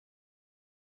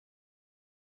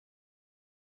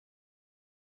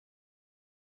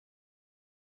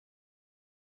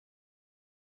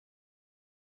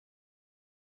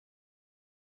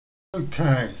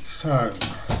Okay, so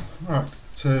right,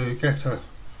 to get a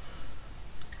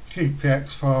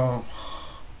GPX file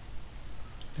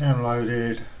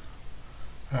downloaded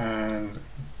and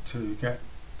to get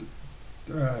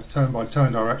turn by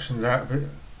turn directions out of it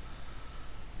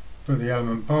for the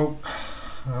Elemnt bolt,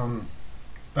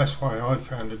 best way I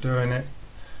found of doing it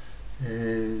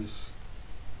is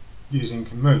using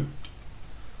commute.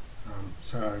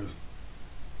 So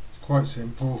it's quite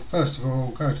simple. First of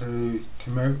all, go to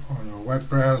commute on your web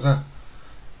browser,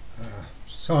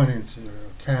 sign into your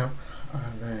account,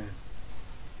 and then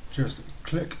just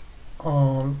click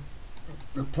on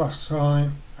the plus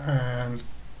sign and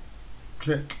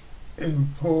click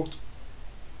import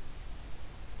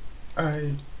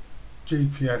a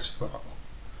GPS file.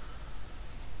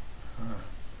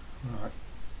 Right,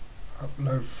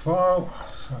 upload file,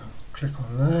 so click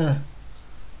on there,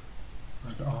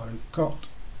 and I've got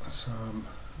some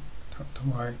tucked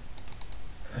away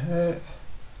here.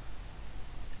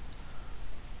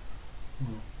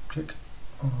 We'll click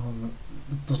on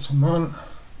the bottom one,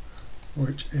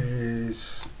 which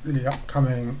is the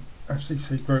upcoming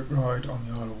FCC group ride on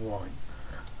the Isle of Wight.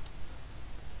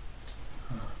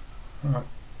 Right,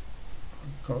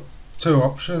 I've got two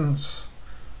options: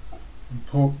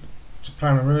 import to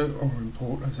plan a route or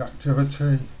import as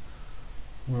activity.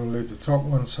 We'll leave the top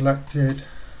one selected,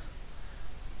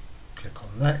 click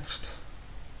on next,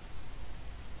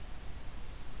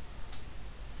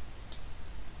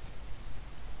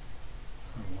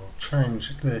 and we'll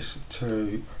change this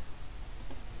to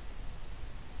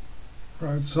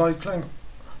road cycling.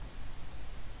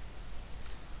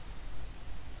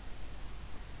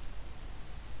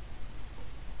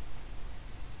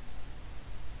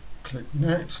 Click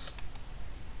next.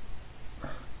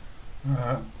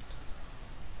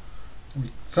 We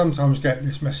sometimes get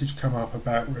this message come up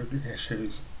about routing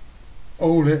issues.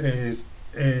 All it is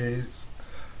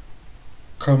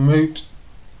commute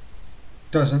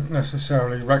doesn't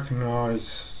necessarily recognise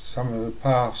some of the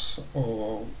paths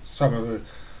or some of the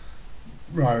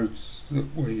roads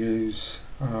that we use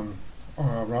on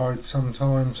our rides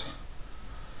sometimes.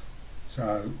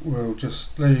 So we'll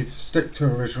just stick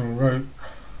to original route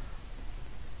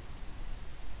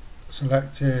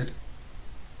selected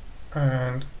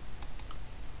and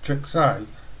click save.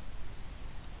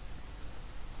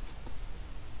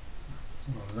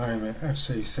 We'll name it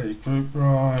FCC Group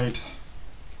Ride.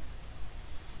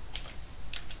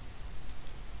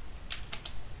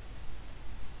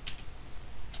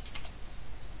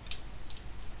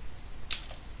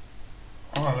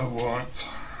 Isle of Wight.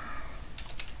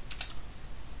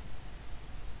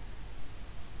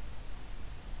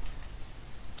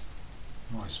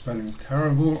 My spelling's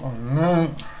terrible, I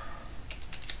know.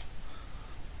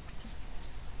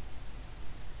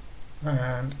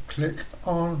 And click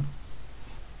on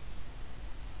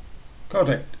got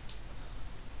it,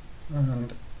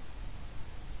 and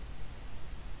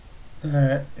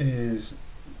there is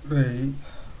the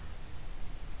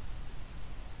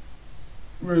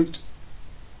route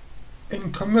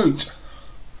in commute.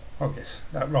 I guess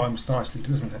that rhymes nicely,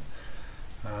 doesn't it?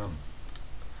 Right.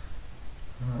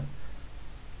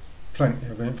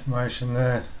 Plenty of information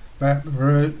there about the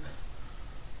route.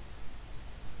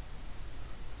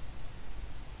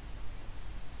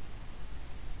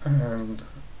 And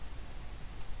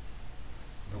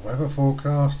the weather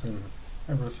forecast and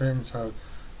everything, so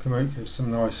commute gives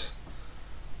some nice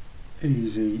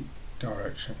easy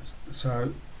directions.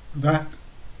 So that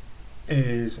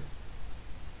is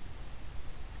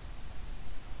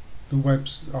the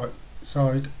website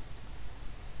side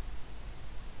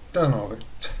done of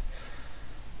it.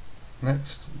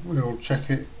 Next we'll check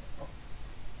it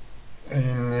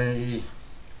in the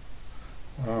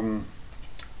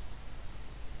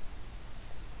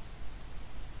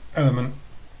Elemnt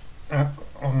app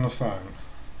on the phone.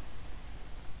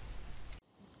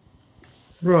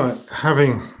 Right,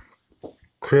 having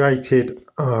created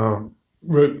a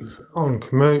route on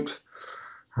commute,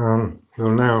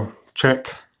 we'll now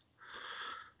check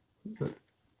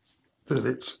that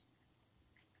it's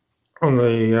on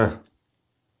the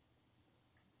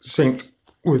synced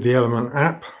with the Elemnt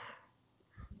app.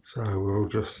 So we'll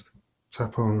just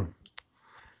tap on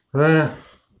there,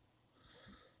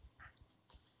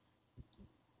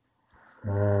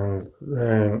 and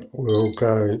then we'll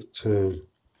go to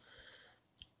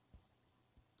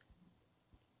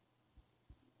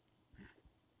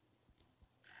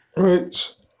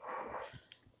routes,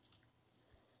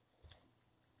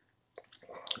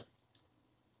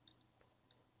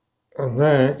 and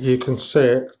there you can see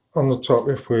it on the top.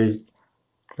 If we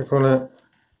click on it,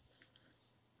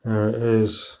 there it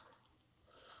is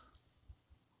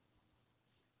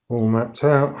all mapped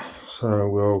out. So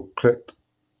we'll click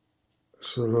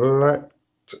select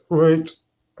route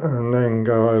and then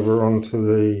go over onto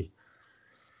the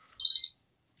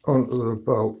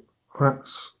bolt.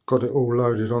 That's got it all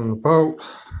loaded on the bolt,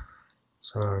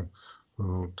 so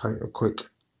we'll take a quick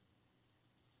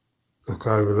look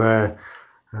over there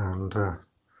and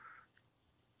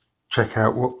check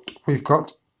out what we've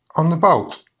got on the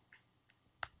bolt.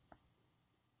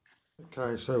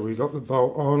 Okay, so we got the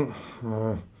bolt on,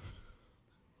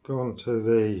 gone to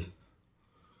the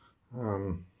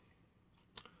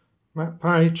map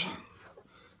page,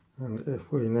 and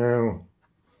if we now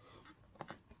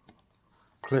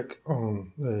click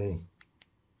on the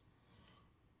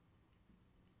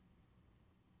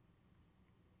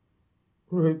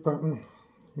route button,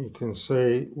 you can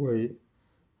see we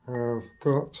have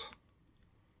got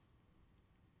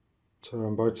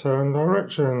turn by turn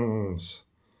directions.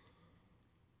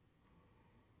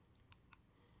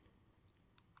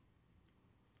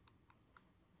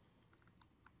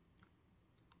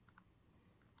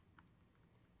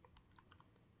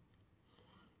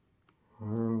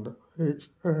 And it's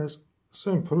as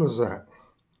simple as that.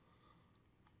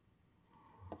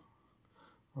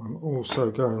 I'm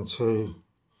also going to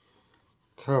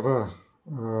cover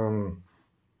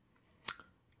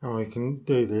how you can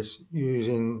do this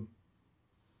using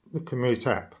the Commute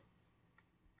app.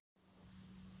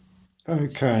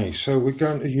 Okay, so we're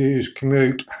going to use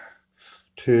Commute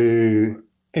to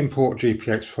import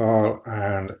GPX file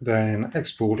and then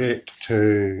export it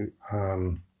to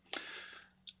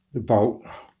the bolt,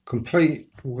 complete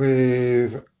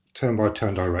with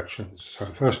turn-by-turn directions. So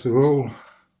first of all,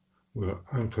 we'll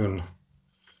open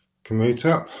Commute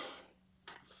up.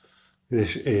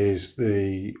 This is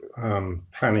the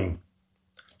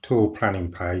tour planning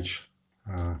page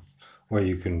where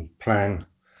you can plan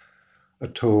a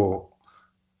tour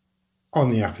on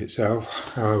the app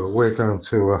itself. However, we're going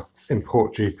to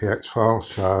import GPX file,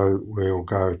 so we'll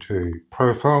go to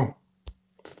Profile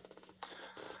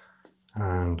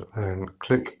and then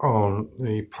click on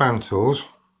the Plan Tools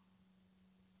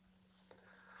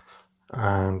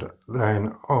and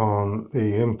then on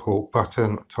the Import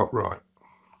button top right.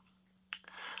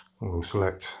 We'll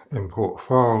select Import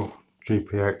File,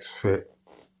 GPX, FIT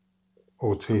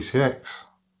or TCX,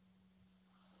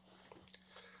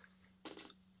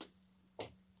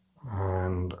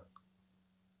 and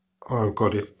I've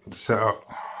got it set up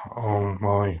on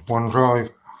my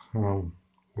OneDrive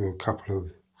with a couple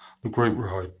of the group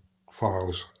ride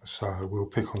files, so we'll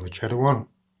pick on the cheddar one,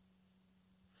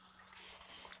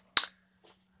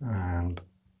 and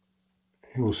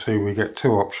you'll see we get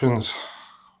two options.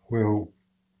 We're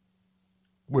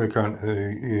going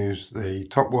to use the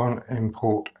top one,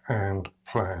 import and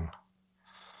plan.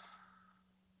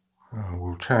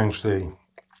 We'll change the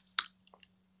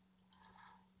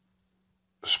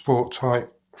sport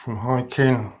type from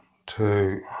hiking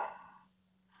to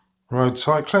road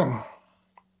cycling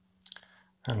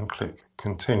and click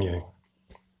continue.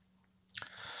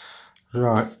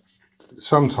 Right,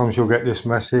 sometimes you'll get this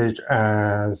message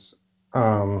as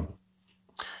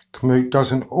Commute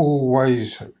doesn't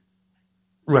always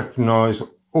recognise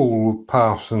all the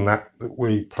paths and that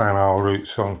we plan our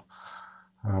routes on,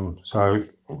 so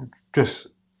just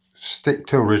stick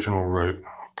to original route.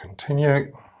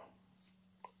 Continue,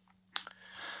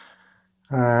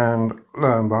 and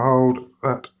lo and behold,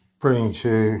 that brings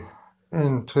you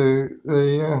into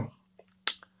the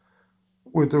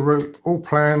with the route all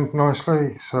planned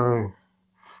nicely, so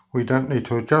we don't need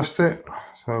to adjust it.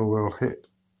 So we'll hit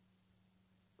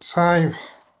save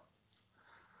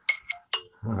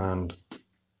and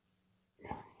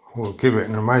we'll give it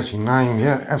an amazing name.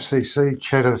 Yeah, FCC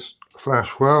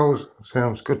Cheddar/Wells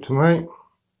sounds good to me.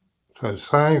 So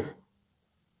save,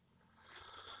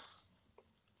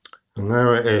 and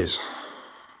there it is.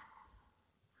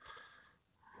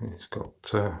 It's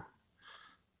got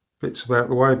bits about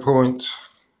the waypoints,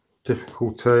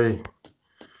 difficulty,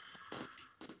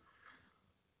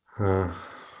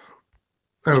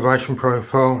 elevation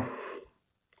profile,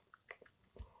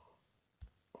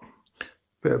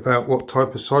 bit about what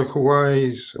type of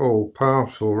cycleways or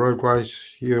paths or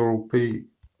roadways you'll be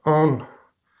on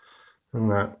and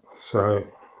that. So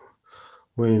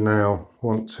we now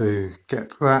want to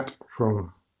get that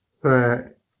from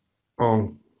there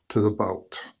on to the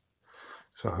bolt.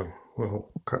 So we'll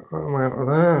cut them out of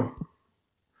there,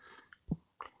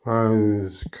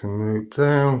 close Commute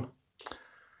down,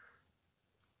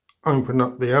 open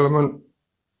up the Elemnt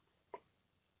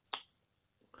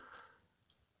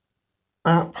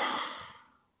app,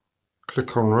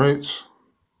 click on routes,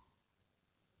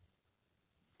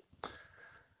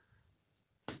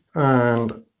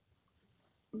 and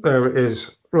there it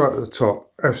is, right at the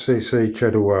top, FCC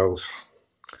Cheddar Wells.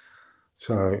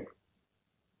 So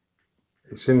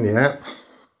it's in the app,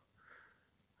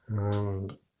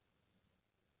 and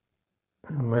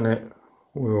in a minute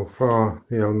we'll fire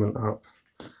the element up,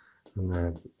 and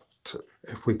then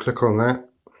if we click on that,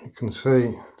 you can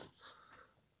see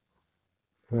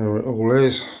there it all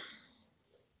is,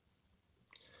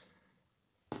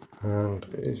 and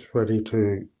it's ready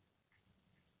to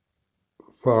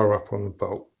fire up on the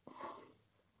bolt.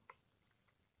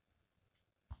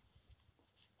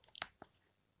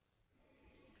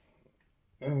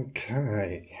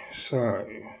 Okay, so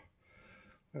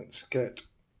let's get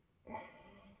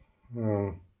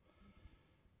bolt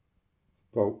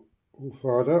all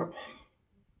fired up.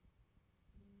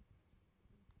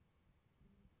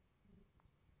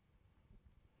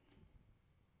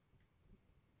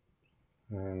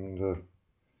 And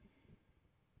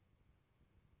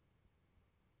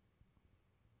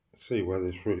see where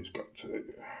this route's got to.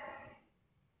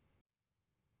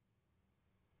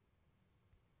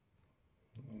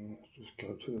 Let's just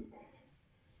go to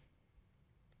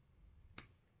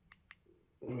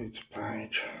the routes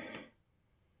page.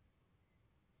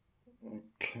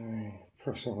 Okay,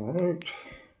 press on route.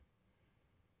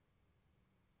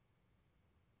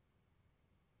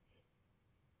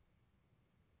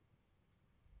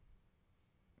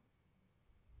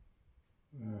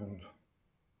 And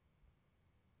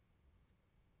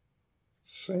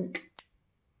sync.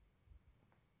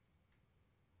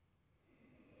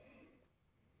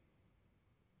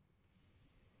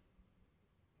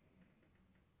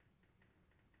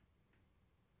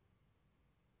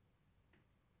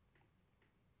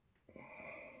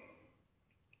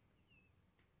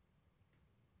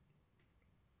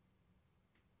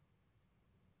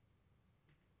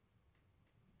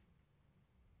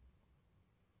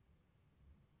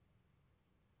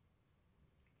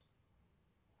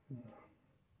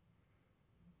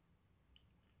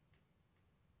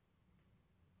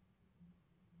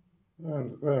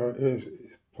 And there it is,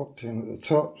 it's popped in at the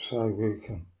top, so we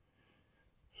can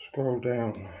scroll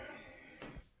down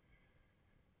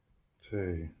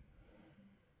to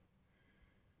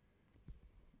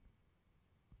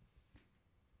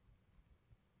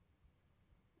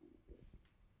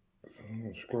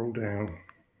scroll down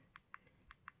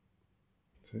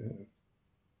to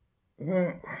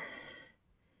that,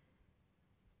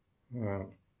 and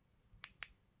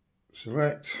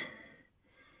select.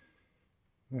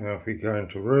 Now if we go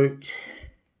into route,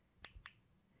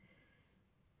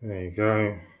 there you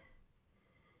go,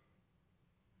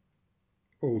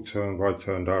 all turn by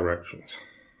turn directions.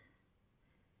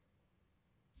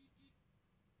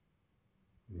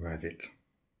 Magic.